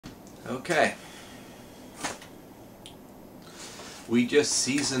Okay. We just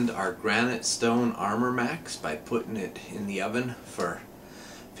seasoned our GRANITESTONE Armor Max by putting it in the oven for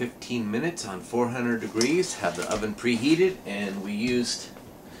 15 minutes on 400 degrees. Have the oven preheated, and we used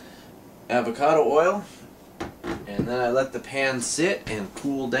avocado oil, and then I let the pan sit and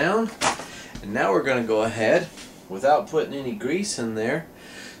cool down. And now we're going to go ahead, without putting any grease in there,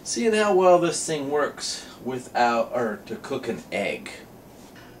 seeing how well this thing works without, or to cook an egg.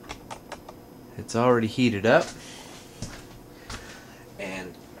 It's already heated up,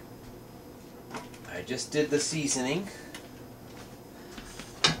 and I just did the seasoning,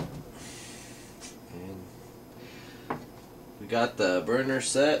 and we got the burner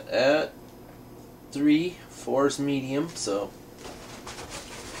set at 3/4 medium, so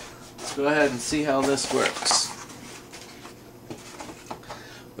let's go ahead and see how this works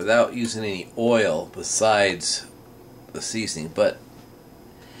without using any oil besides the seasoning. But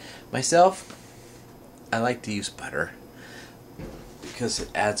myself, I like to use butter because it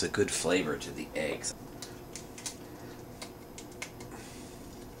adds a good flavor to the eggs.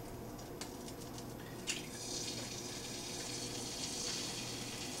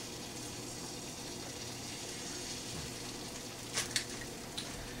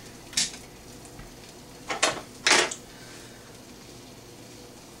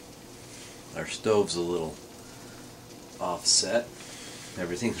 Our stove's a little offset.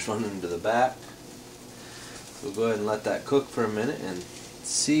 Everything's running to the back. We'll go ahead and let that cook for a minute and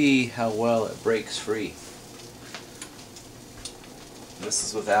see how well it breaks free. This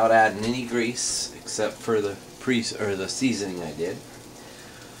is without adding any grease except for the the seasoning I did.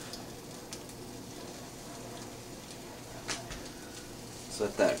 Let's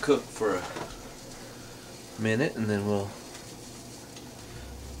let that cook for a minute, and then we'll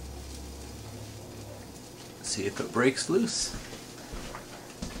see if it breaks loose.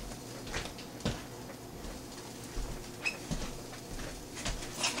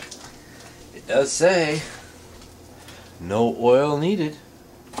 It does say no oil needed,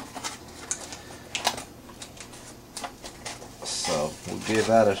 so we'll give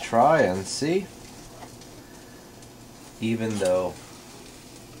that a try and see. Even though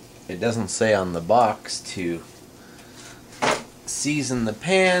it doesn't say on the box to season the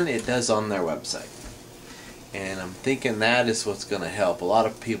pan, it does on their website. And I'm thinking that is what's going to help. A lot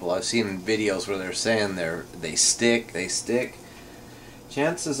of people I've seen in videos where they're saying they stick.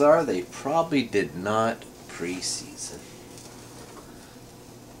 Chances are they probably did not pre-season.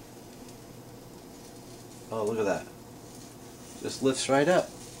 Oh, look at that. Just lifts right up.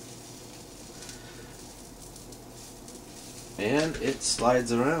 And it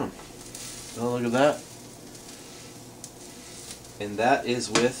slides around. Oh, look at that. And that is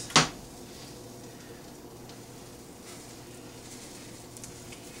with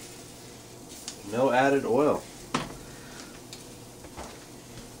no added oil.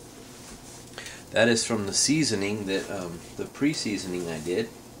 That is from the seasoning that the pre-seasoning I did.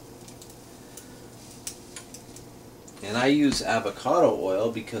 And I use avocado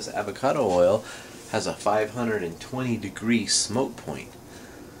oil because avocado oil has a 520 degree smoke point.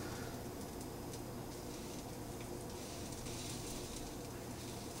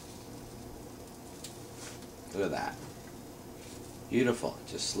 Look at that. Beautiful.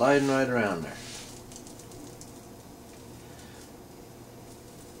 Just sliding right around there.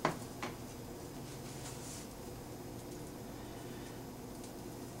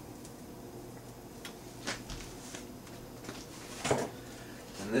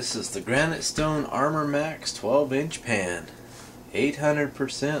 And this is the GRANITESTONE Armor Max 12-inch pan.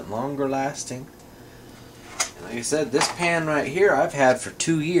 800% longer lasting. And like I said, this pan right here I've had for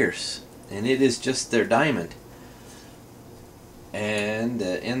 2 years. And it is just their diamond. And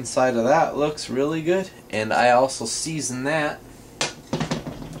the inside of that looks really good. And I also season that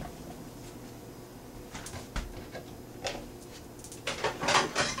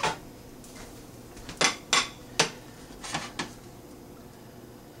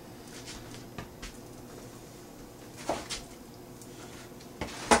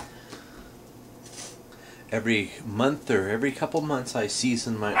every month, or every couple months I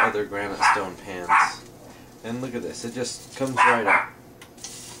season my other GRANITESTONE pans. And look at this, it just comes right up.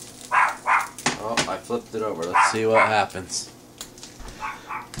 Oh, I flipped it over. Let's see what happens.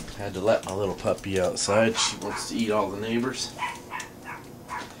 Had to let my little puppy outside. She wants to eat all the neighbors.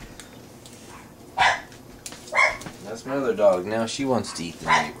 That's my other dog. Now she wants to eat the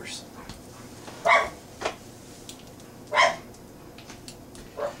neighbors.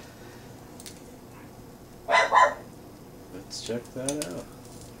 Let's check that out.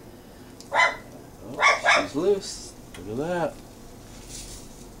 Oh, she's loose. Look at that.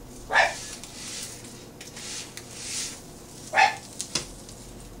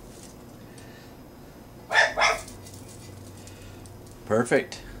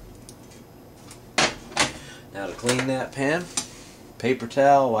 Perfect. Now to clean that pan, paper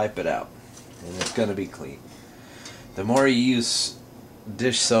towel, wipe it out, and it's going to be clean. The more you use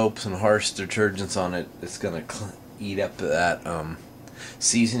dish soaps and harsh detergents on it, it's going to eat up that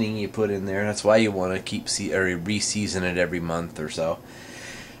seasoning you put in there. That's why you want to keep re-season it every month or so.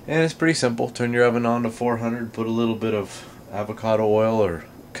 And it's pretty simple. Turn your oven on to 400, put a little bit of avocado oil or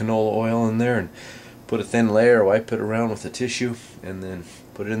canola oil in there, and put a thin layer, wipe it around with a tissue, and then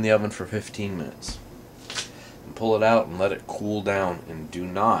put it in the oven for 15 minutes. And pull it out and let it cool down. And do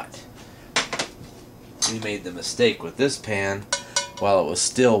not, we made the mistake with this pan while it was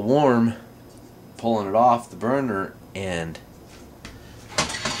still warm, pulling it off the burner and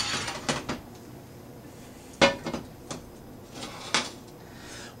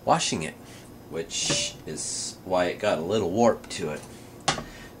washing it, which is why it got a little warp to it.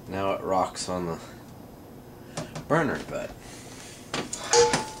 Now it rocks on the burner, but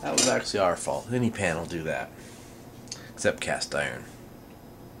that was actually our fault. Any pan will do that, except cast iron.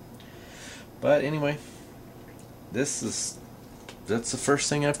 But anyway, that's the first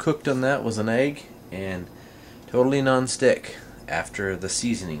thing I've cooked on that was an egg, and totally non-stick after the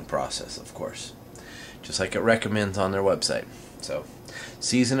seasoning process, of course, just like it recommends on their website. So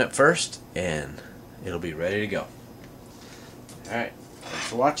season it first and it'll be ready to go. Alright, thanks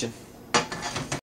for watching.